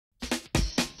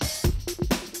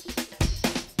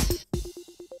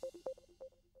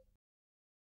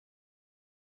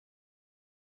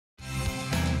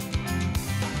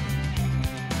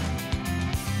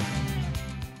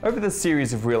Over this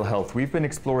series of Real Health, we've been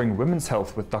exploring women's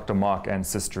health with Dr. Mark and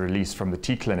Sister Elise from the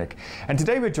T Clinic. And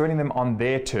today we're joining them on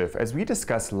their turf as we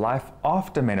discuss life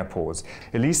after menopause.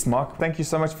 Elise, Mark, thank you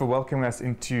so much for welcoming us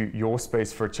into your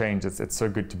space for a change. It's so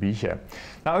good to be here.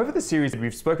 Now, over the series,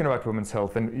 we've spoken about women's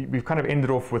health and we've kind of ended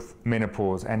off with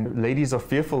menopause. And ladies are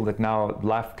fearful that now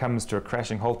life comes to a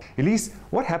crashing halt. Elise,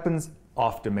 what happens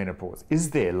after menopause?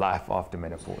 Is there life after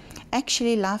menopause?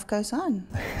 Actually, life goes on.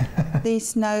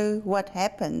 There's no what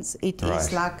happens. It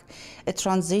is like a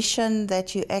transition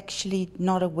that you're actually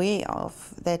not aware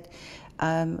of. That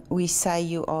we say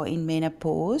you are in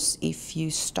menopause if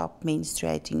you stop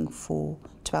menstruating for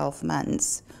 12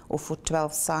 months or for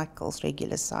 12 cycles,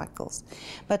 regular cycles.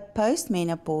 But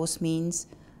post-menopause means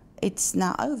it's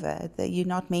now over, that you're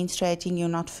not menstruating, you're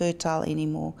not fertile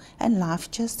anymore, and life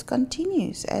just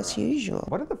continues as usual.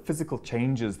 What are the physical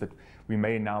changes that we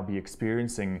may now be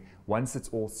experiencing once it's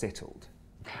all settled?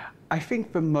 I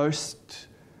think the most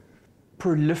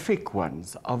prolific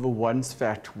ones are the ones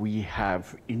that we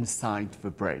have inside the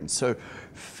brain. So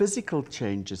physical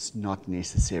changes, not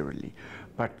necessarily,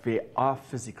 but there are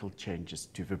physical changes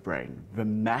to the brain. The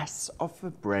mass of the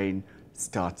brain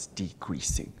starts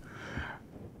decreasing.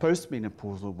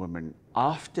 Postmenopausal women,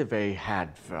 after they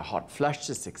had the hot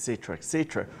flushes,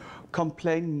 etc.,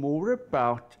 complain more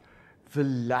about the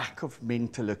lack of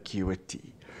mental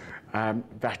acuity,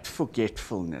 that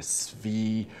forgetfulness,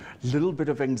 the little bit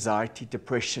of anxiety,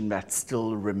 depression that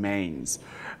still remains,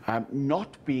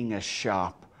 not being as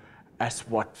sharp as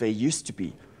what they used to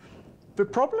be. The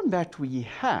problem that we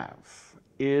have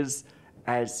is,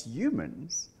 as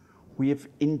humans, we have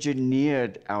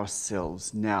engineered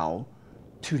ourselves now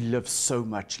to live so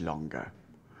much longer.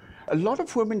 A lot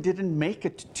of women didn't make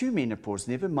it to menopause,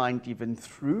 never mind even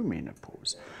through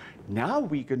menopause. Now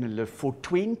we're going to live for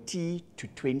 20 to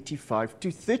 25 to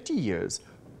 30 years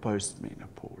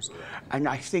post-menopause. And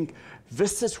I think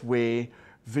this is where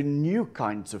the new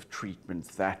kinds of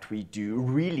treatments that we do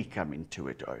really come into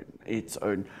its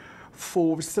own,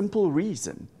 for a simple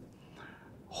reason.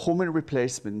 Hormone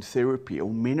replacement therapy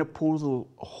or menopausal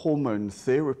hormone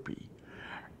therapy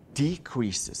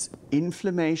decreases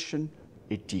inflammation,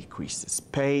 it decreases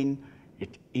pain,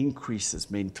 it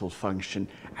increases mental function,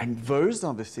 and those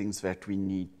are the things that we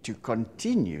need to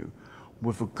continue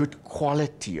with a good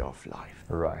quality of life.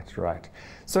 Right.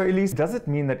 So Elise, does it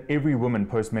mean that every woman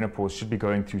post-menopause should be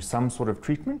going through some sort of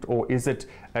treatment, or is it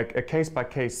a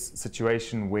case-by-case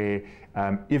situation where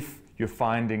if you're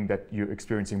finding that you're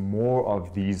experiencing more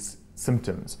of these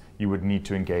symptoms, you would need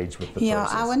to engage with the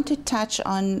process? I want to touch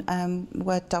on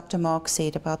what Dr. Mark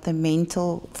said about the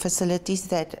mental facilities,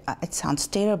 that it sounds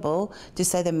terrible to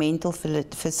say the mental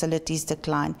facilities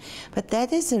decline, but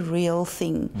that is a real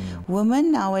thing.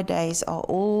 Women nowadays are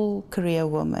all career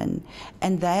women,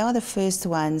 and they are the first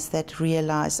ones that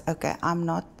realize, okay, I'm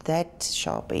not that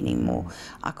sharp anymore.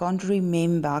 I can't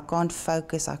remember, I can't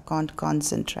focus, I can't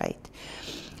concentrate.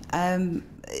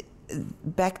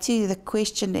 Back to the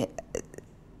question,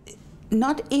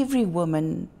 not every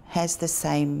woman has the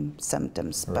same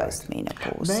symptoms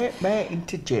post-menopause. May I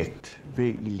interject,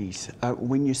 Elise?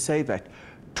 When you say that,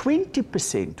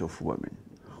 20% of women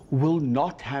will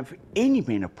not have any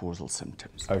menopausal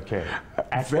symptoms. Okay,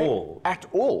 at all? At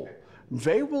all.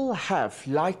 They will have,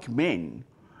 like men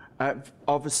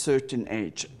of a certain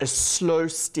age, a slow,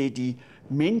 steady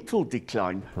mental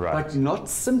decline, but not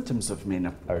symptoms of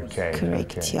menopause. Okay.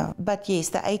 Correct, yeah. But yes,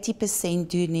 the 80%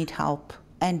 do need help,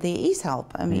 and there is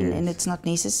help. I mean, and it's not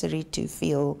necessary to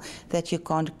feel that you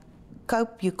can't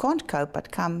cope. You can't cope, but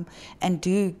come and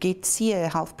see a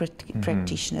health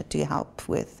practitioner to help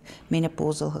with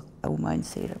menopausal hormone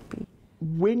therapy.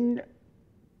 When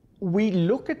we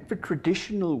look at the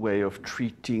traditional way of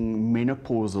treating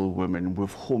menopausal women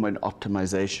with hormone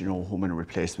optimization or hormone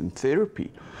replacement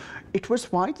therapy, it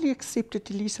was widely accepted,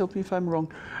 Elise, help me if I'm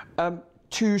wrong,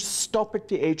 to stop at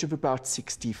the age of about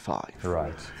 65.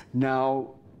 Right.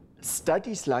 Now,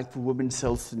 studies like the Women's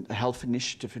Health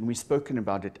Initiative, and we've spoken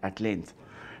about it at length,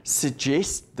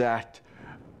 suggest that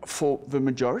for the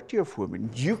majority of women,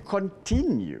 you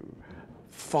continue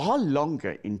far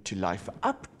longer into life,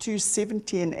 up to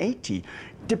 70 and 80,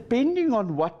 depending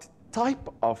on what type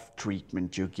of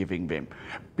treatment you're giving them,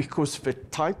 because the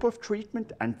type of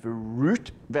treatment and the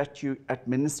route that you're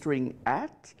administering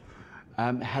at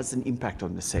has an impact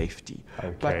on the safety.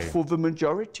 Okay. But for the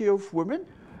majority of women,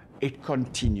 it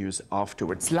continues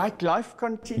afterwards. Like life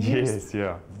continues,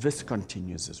 this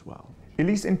continues as well.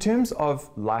 Elise, in terms of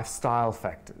lifestyle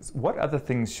factors, what other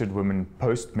things should women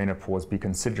post-menopause be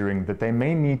considering that they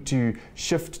may need to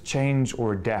shift, change,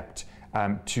 or adapt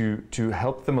to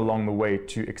help them along the way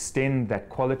to extend that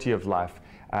quality of life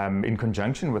in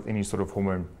conjunction with any sort of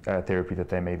hormone therapy that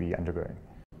they may be undergoing?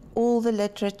 All the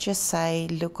literature say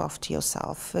look after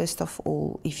yourself. First of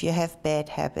all, if you have bad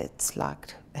habits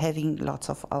like having lots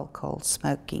of alcohol,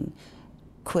 smoking,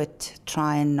 quit,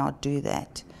 try and not do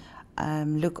that.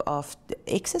 Look after,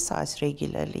 exercise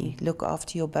regularly, look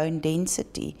after your bone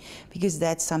density, because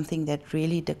that's something that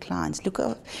really declines. Look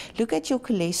at your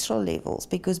cholesterol levels,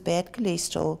 because bad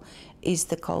cholesterol is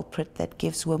the culprit that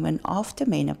gives women after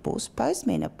menopause,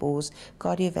 post-menopause,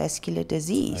 cardiovascular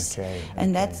disease.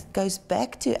 And that goes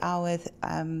back to our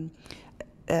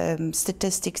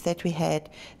statistics that we had,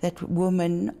 that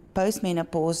women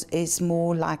post-menopause is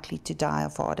more likely to die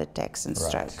of heart attacks and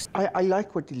strokes. I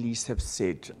like what Elise have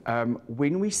said.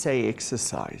 When we say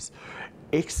exercise,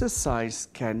 exercise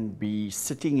can be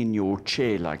sitting in your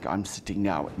chair like I'm sitting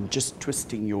now and just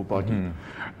twisting your body.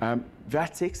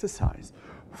 That's exercise.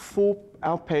 For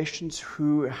our patients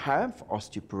who have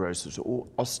osteoporosis or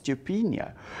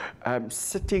osteopenia,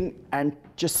 sitting and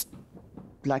just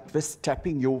like this,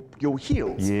 tapping your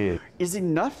heels, is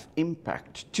enough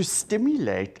impact to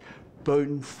stimulate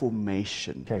bone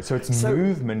formation. Okay, so it's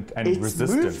movement and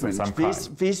resistance of some kind.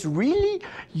 There's really,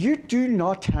 you do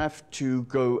not have to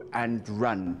go and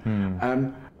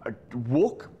run.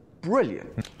 Walk,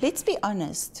 brilliant. Let's be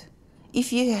honest.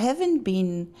 If you haven't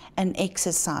been an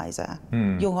exerciser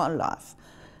your whole life,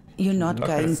 you're not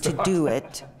going to do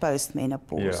it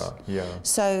post-menopause.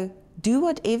 So do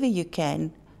whatever you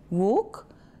can. Walk,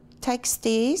 take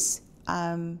stairs,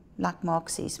 like Mark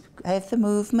says, have the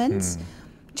movements,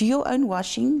 do your own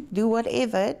washing, do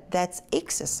whatever, that's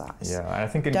exercise. I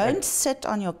think don't sit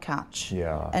on your couch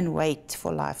and wait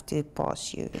for life to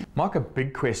pass you. Mark, a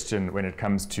big question when it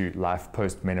comes to life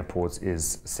post-menopause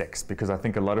is sex, because I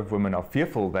think a lot of women are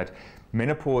fearful that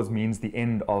menopause means the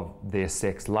end of their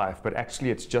sex life, but actually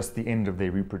it's just the end of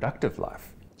their reproductive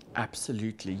life.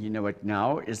 Absolutely. You know what,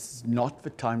 now is not the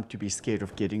time to be scared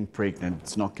of getting pregnant.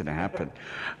 It's not going to happen.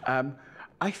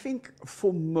 I think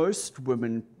for most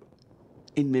women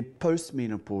in their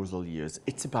postmenopausal years,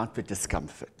 it's about the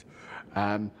discomfort.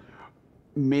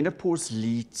 Menopause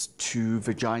leads to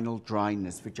vaginal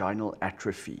dryness, vaginal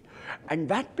atrophy, and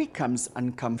that becomes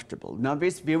uncomfortable. Now,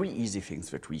 there's very easy things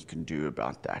that we can do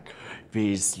about that.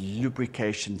 There's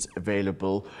lubrications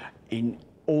available in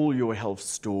all your health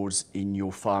stores, in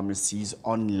your pharmacies,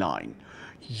 online.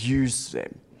 Use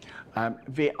them.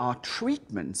 There are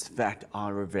treatments that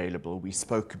are available. We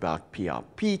spoke about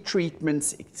PRP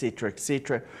treatments,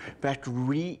 etc., that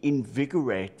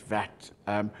reinvigorate that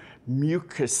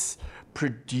mucus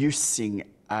producing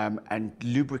and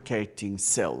lubricating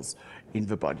cells in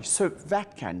the body. So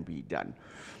that can be done.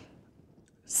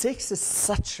 Sex is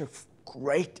such a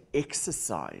great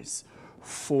exercise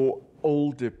for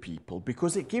older people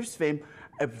because it gives them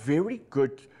a very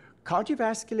good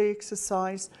cardiovascular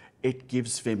exercise. It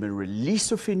gives them a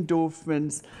release of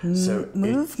endorphins.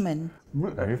 Movement.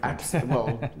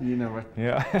 Well, you know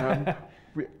what.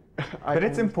 But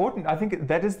it's important. I think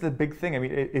that is the big thing. I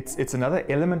mean, it's another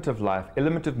element of life,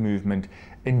 element of movement,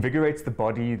 invigorates the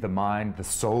body, the mind, the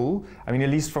soul. I mean, at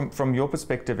least from your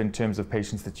perspective in terms of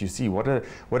patients that you see, what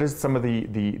is some of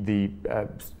the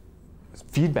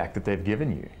feedback that they've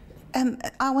given you?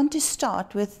 I want to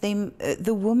start with them,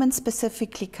 the woman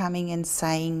specifically coming and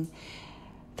saying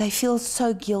they feel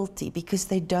so guilty because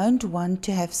they don't want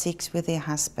to have sex with their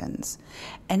husbands.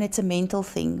 And it's a mental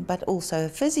thing, but also a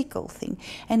physical thing.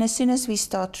 And as soon as we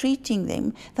start treating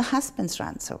them, the husband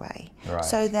runs away. Right.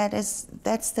 So that's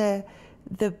the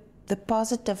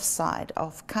positive side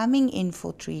of coming in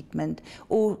for treatment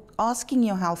or asking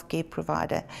your healthcare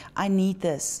provider, I need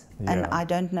this, and I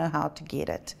don't know how to get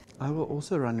it. I will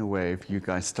also run away if you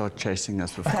guys start chasing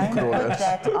us with Don't crawlers. put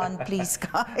that on, please,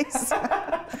 guys.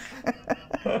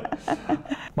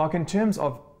 Mark, in terms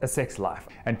of a sex life,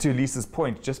 and to Lisa's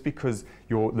point, just because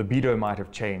your libido might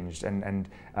have changed and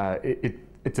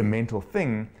it's a mental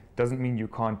thing, doesn't mean you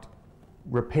can't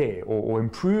repair or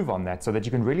improve on that so that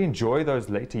you can really enjoy those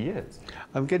later years.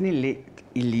 I'm going to let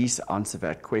Elise answer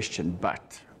that question,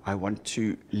 but I want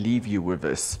to leave you with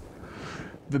this.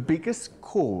 The biggest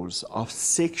cause of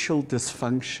sexual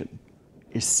dysfunction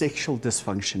is sexual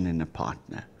dysfunction in a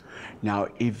partner. Now,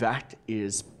 if that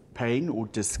is pain or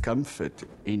discomfort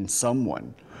in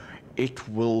someone, it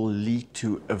will lead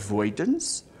to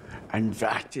avoidance, and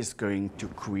that is going to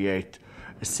create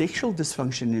a sexual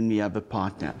dysfunction in the other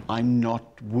partner. I'm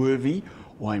not worthy,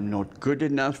 or I'm not good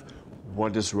enough.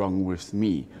 What is wrong with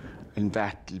me? And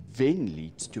that then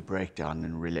leads to breakdown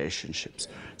in relationships.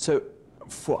 So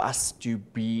for us to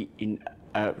be in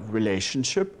a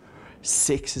relationship,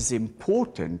 sex is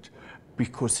important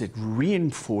because it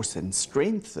reinforces and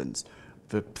strengthens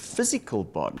the physical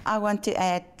bond. I want to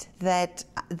add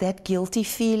that guilty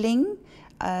feeling,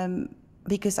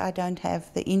 because I don't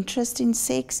have the interest in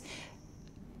sex,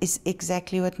 is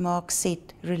exactly what Mark said,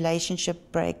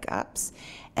 relationship breakups.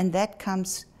 And that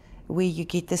comes where you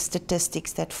get the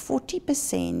statistics that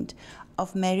 40%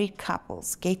 of married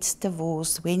couples gets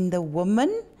divorced when the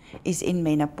woman is in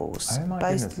menopause, Oh my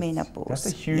post-menopause. That's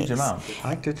a huge amount.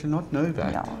 I did not know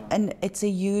that. No, and it's a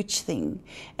huge thing.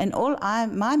 And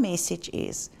my message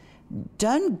is,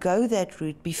 don't go that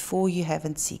route before you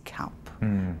haven't seek help.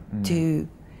 To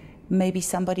maybe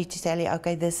somebody to tell you,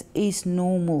 okay, this is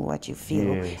normal what you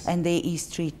feel, Yes. and there is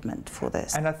treatment for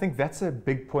this. And I think that's a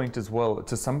big point as well,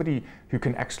 to somebody who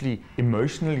can actually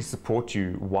emotionally support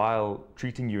you while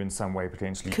treating you in some way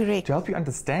potentially. Correct. To help you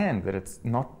understand that it's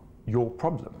not your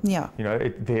problem. Yeah. You know,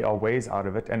 there are ways out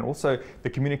of it, and also the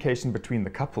communication between the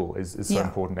couple is so Yeah.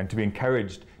 important, and to be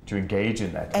encouraged to engage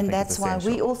in that. I And think that's is why we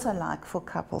essential. also like for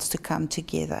couples to come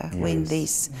together when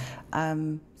there's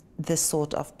this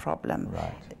sort of problem.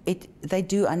 Right. They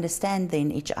do understand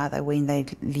then each other when they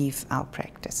leave our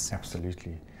practice.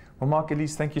 Absolutely. Well, Mark,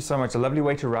 Elise, thank you so much. A lovely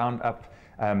way to round up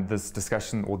this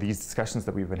discussion, or these discussions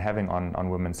that we've been having on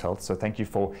women's health. So thank you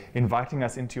for inviting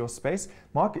us into your space.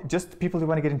 Mark, just people who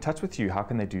want to get in touch with you, how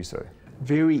can they do so?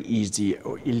 Very easy.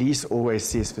 Elise always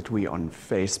says that we're on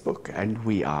Facebook, and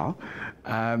we are.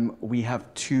 We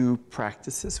have 2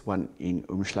 practices, one in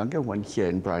Umhlanga, one here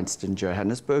in Bryanston,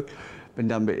 Johannesburg. The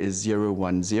number is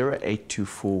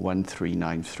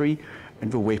 010-824-1393, and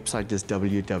the website is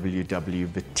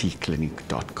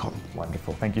www.thetclinic.com.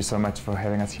 Wonderful. Thank you so much for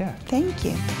having us here. Thank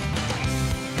you.